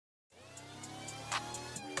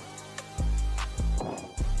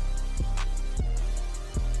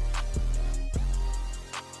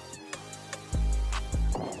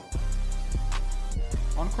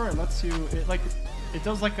hardcore, it lets you, it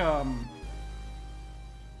does like,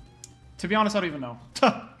 to be honest, I don't even know.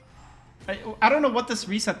 I don't know what this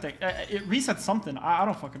reset thing, it resets something. I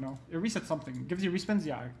don't fucking know. It resets something. Gives you respins?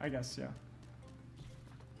 Yeah, I guess, yeah.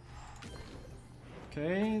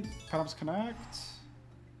 Okay, Pet-ups connect.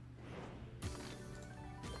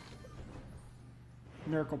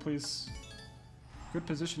 Miracle, please. Good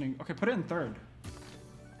positioning. Okay, put it in third.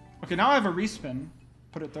 Okay, now I have a respin.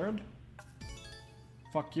 Put it third.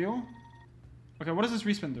 Fuck you. Okay, what does this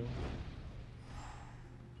respin do?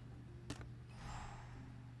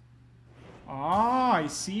 Ah, I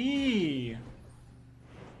see.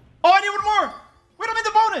 Oh, I need one more! Wait, I'm in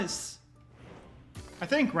the bonus! I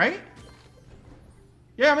think, right?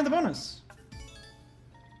 Yeah, I'm in the bonus.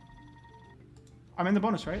 I'm in the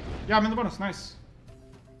bonus, right? Yeah, I'm in the bonus. Nice.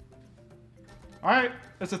 Alright,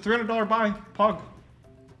 that's a $300 buy. Pog.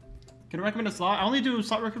 Can you recommend a slot? I only do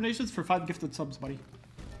slot recommendations for 5 gifted subs, buddy.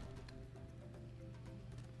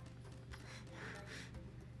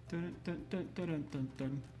 Dun, dun, dun, dun, dun, dun,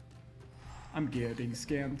 dun. I'm getting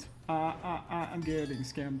scammed. I'm getting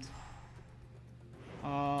scammed.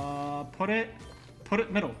 Put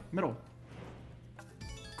it middle.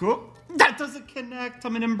 Go. That doesn't connect.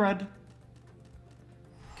 I'm an inbred.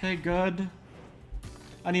 Okay, good.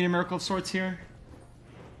 I need a miracle of sorts here.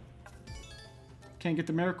 Can't get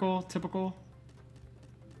the miracle. Typical.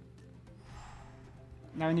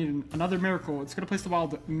 Now I need another miracle. It's gonna place the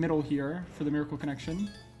wild middle here for the miracle connection,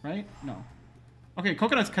 right? No. Okay,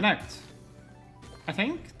 coconuts connect. I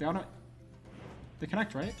think they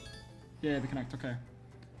connect, right? Yeah, they connect. Okay.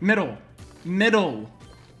 Middle.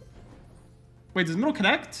 Wait, does middle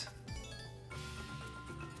connect?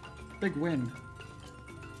 Big win.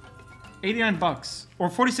 89 bucks or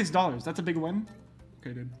 $46. That's a big win.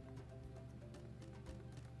 Okay, dude.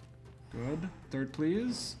 Good. Third,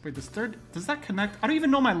 please. Wait, does that connect? I don't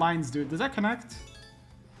even know my lines, dude. Does that connect?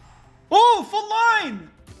 Oh, full line!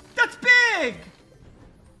 That's big!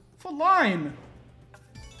 Full line.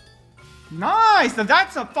 Nice! Now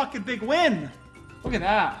that's a fucking big win. Look at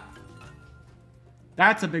that.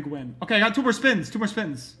 That's a big win. Okay, I got 2 more spins. 2 more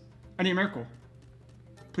spins. I need a miracle.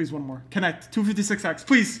 Please, one more. Connect. 256x.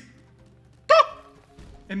 Please. Ah!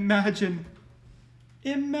 Imagine.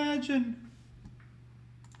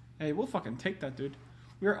 Hey, we'll fucking take that, dude.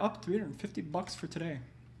 We're up 350 bucks for today.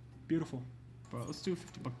 Beautiful. Bro, let's do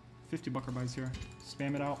 50 bucker buys here.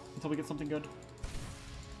 Spam it out until we get something good.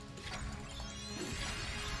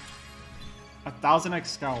 1000x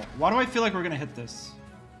scout. Why do I feel like we're gonna hit this?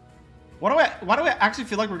 Why do I actually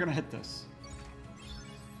feel like we're gonna hit this?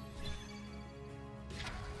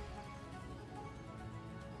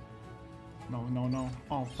 No.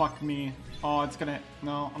 Oh, fuck me. Oh, it's gonna...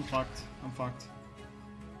 No, I'm fucked.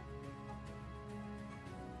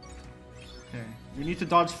 Okay. We need to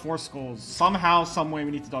dodge 4 skulls. Somehow, someway,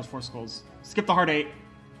 we need to dodge 4 skulls. Skip the hard 8.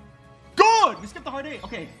 Good! We skipped the hard 8.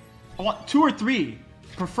 Okay. I want 2 or 3.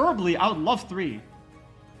 Preferably, I would love 3.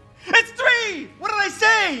 It's 3! What did I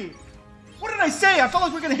say? I felt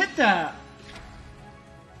like we were gonna hit that.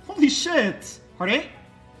 Holy shit. Hard 8?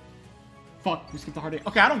 Fuck, we skipped the hard 8.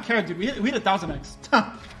 Okay, I don't care, dude. We hit 1000x.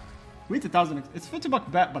 We hit 1000x. It's a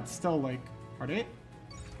 $50 bet, but still, like, hard 8?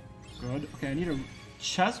 Good. Okay, I need a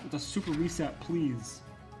chest with a super reset, please.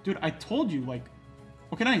 Dude, I told you, like...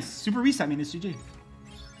 Okay, nice. Super reset, I mean, it's GG.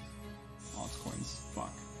 Oh, it's coins. Fuck.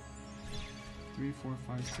 3, 4,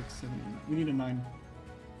 5, 6, 7, 8, 9. We need a 9.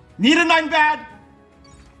 Need a 9 bad!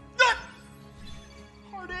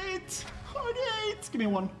 Hard 8! Hard 8! Give me a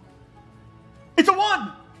 1. It's a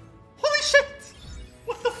 1! Holy shit!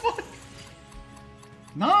 What the fuck?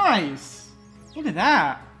 Nice! Look at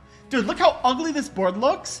that. Dude, look how ugly this board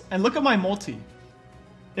looks, and look at my multi.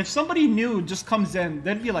 If somebody new just comes in,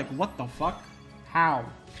 they'd be like, what the fuck? How?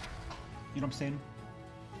 You know what I'm saying?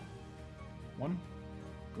 1.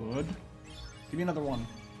 Good. Give me another 1.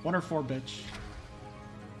 1 or 4, bitch.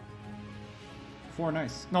 4,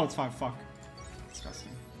 nice. No, it's 5, fuck.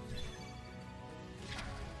 Disgusting.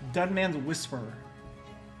 Dead Man's Whisper.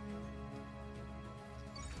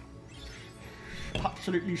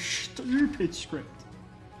 Absolutely stupid script.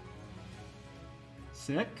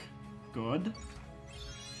 Sick. Good.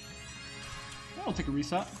 I'll take a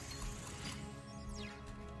reset.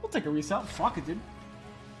 We'll take a reset. Fuck it, dude.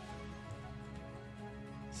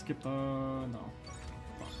 Skip the... no.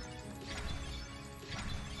 Fuck.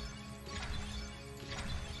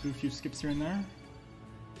 Do a few skips here and there.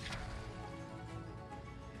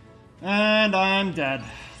 And I'm dead.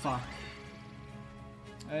 Fuck.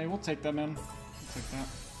 Hey, we'll take that, man. We'll take that.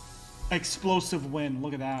 Explosive win.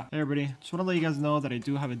 Look at that. Hey, everybody. Just want to let you guys know that I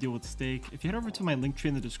do have a deal with Stake. If you head over to my link tree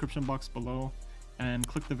in the description box below and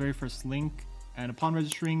click the very first link. And upon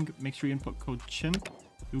registering, make sure you input code CHIMP.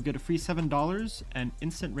 You'll get a free $7 and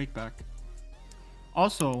instant rake back.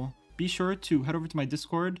 Also, be sure to head over to my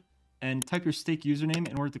Discord and type your stake username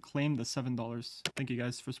in order to claim the $7. Thank you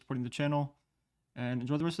guys for supporting the channel, and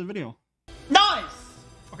enjoy the rest of the video. Nice!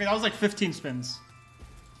 Okay, that was like 15 spins.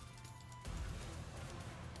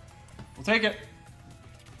 We'll take it.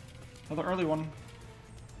 Another early one.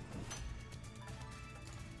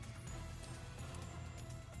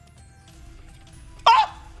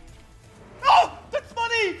 Ah! Oh! That's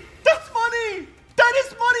money! That's money! That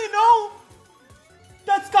is money, no!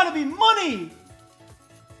 That's gotta be money!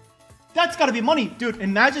 That's gotta be money! Dude,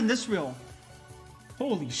 imagine this reel.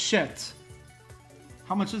 Holy shit.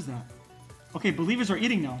 How much is that? Okay, believers are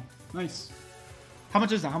eating now. Nice. How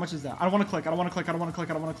much is that? How much is that? I don't want to click. I don't want to click. I don't want to click.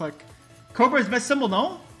 I don't want to click. Cobra is best symbol,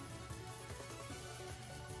 no?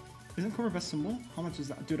 Isn't Cobra best symbol? How much is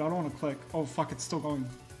that? Dude, I don't want to click. Oh, fuck. It's still going.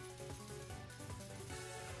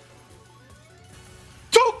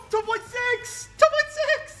 2.6!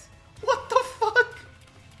 2.6! What the fuck?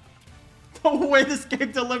 No way this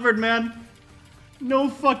game delivered, man. No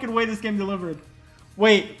fucking way this game delivered.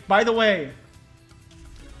 Wait, by the way.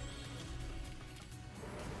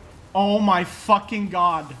 Oh my fucking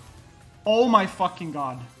god. Oh my fucking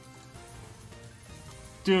god.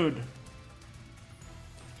 Dude.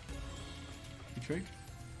 You trig?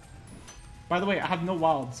 By the way, I have no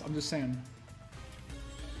wilds. I'm just saying.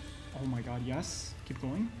 Oh my god, yes. Keep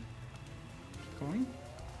going. Keep going.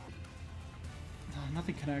 No,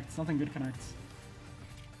 nothing connects. Nothing good connects.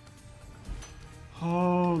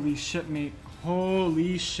 Holy shit, mate.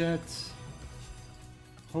 Holy shit.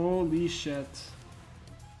 Holy shit.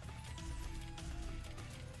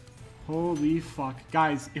 Holy fuck.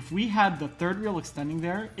 Guys, if we had the third reel extending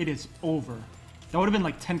there, it is over. That would have been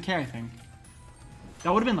like 10k, I think.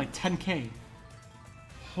 That would have been like 10k.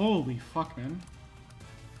 Holy fuck, man.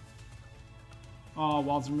 Oh,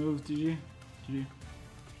 wilds removed. GG. GG.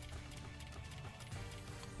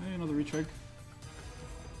 Hey, another retrig.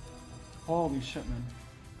 Holy shit, man.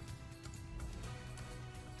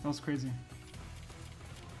 That was crazy.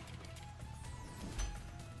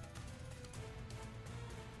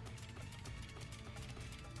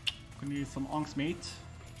 Gonna need some onks, mate.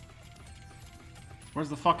 Where's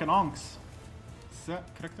the fucking onks? Does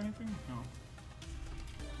that connect anything? No.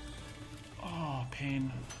 Oh,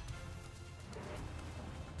 pain.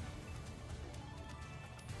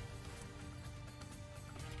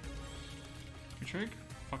 Retrig?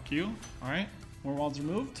 Fuck you. Alright. More wilds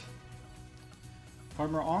removed. 5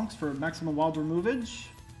 more onks for maximum wild removage.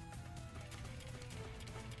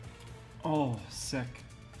 Oh, sick.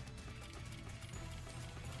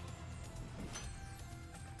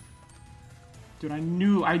 Dude, I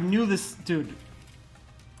knew this, dude.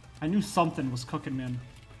 I knew something was cooking, man.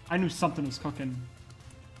 I knew something was cooking.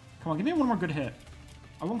 Come on, give me one more good hit.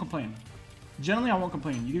 I won't complain. Generally, I won't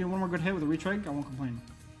complain. You give me one more good hit with a retrig, I won't complain.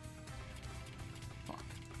 Fuck.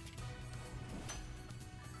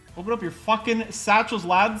 Open up your fucking satchels,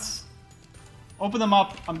 lads. Open them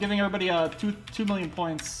up. I'm giving everybody 2 million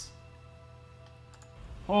points.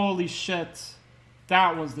 Holy shit.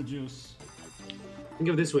 That was the juice. Think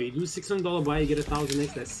of it this way, you do $600 buy, you get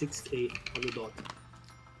 1000x, that's 6k on the dot.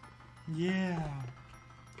 Yeah.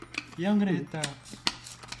 Yeah, I'm gonna hit that.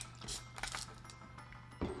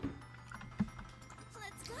 Let's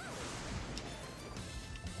go.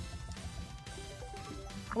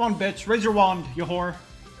 Come on, bitch. Raise your wand, you whore.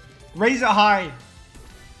 Raise it high.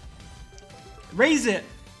 Raise it.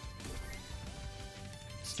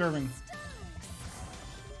 Disturbing.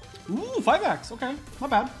 Ooh, 5x. Okay, not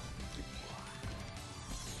bad.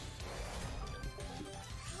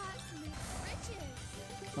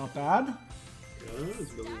 Not bad. Yeah,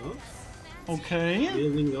 it's building up. Okay.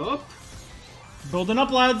 Building up. Building up,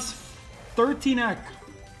 lads. 13x.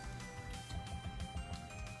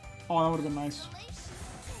 Oh, that would have been nice.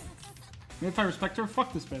 Maybe if I respect her,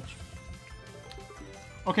 fuck this bitch.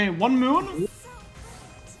 Okay, 1 moon.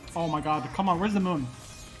 Oh my god, come on, where's the moon?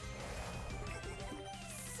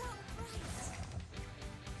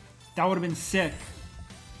 That would have been sick.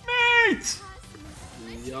 Mate!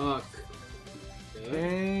 Yuck.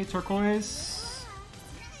 Hey, turquoise.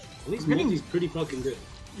 At least multi's pretty fucking good.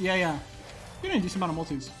 Yeah, yeah. You're getting a decent amount of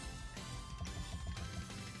multis.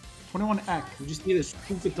 21 ek. You just need a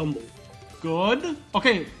stupid tumble. Good.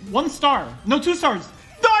 Okay, 1 star. No, 2 stars.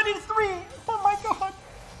 No, I need 3. Oh my god.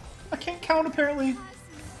 I can't count apparently.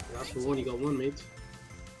 Last for 1, you got 1, mate.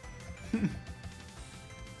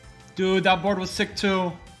 Dude, that board was sick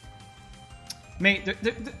too. Mate,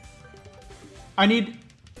 I need...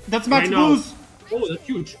 That's max blues. Oh, that's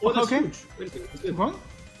huge. Oh, that's Okay. huge. Wait a second. That's Keep good. going.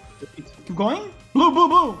 Keep going. Blue, blue,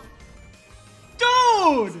 blue.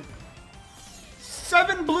 Dude!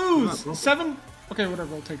 7 blues. 7. Okay,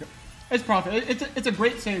 whatever. I'll take it. It's profit. It's a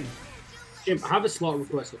great save. Chimp, I have a slot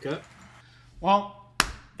request, okay? Well,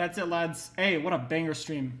 that's it, lads. Hey, what a banger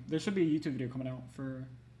stream. There should be a YouTube video coming out for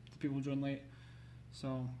the people who joined late.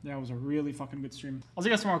 So, yeah, it was a really fucking good stream. I'll see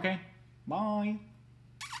you guys tomorrow, okay? Bye.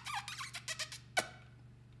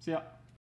 See ya.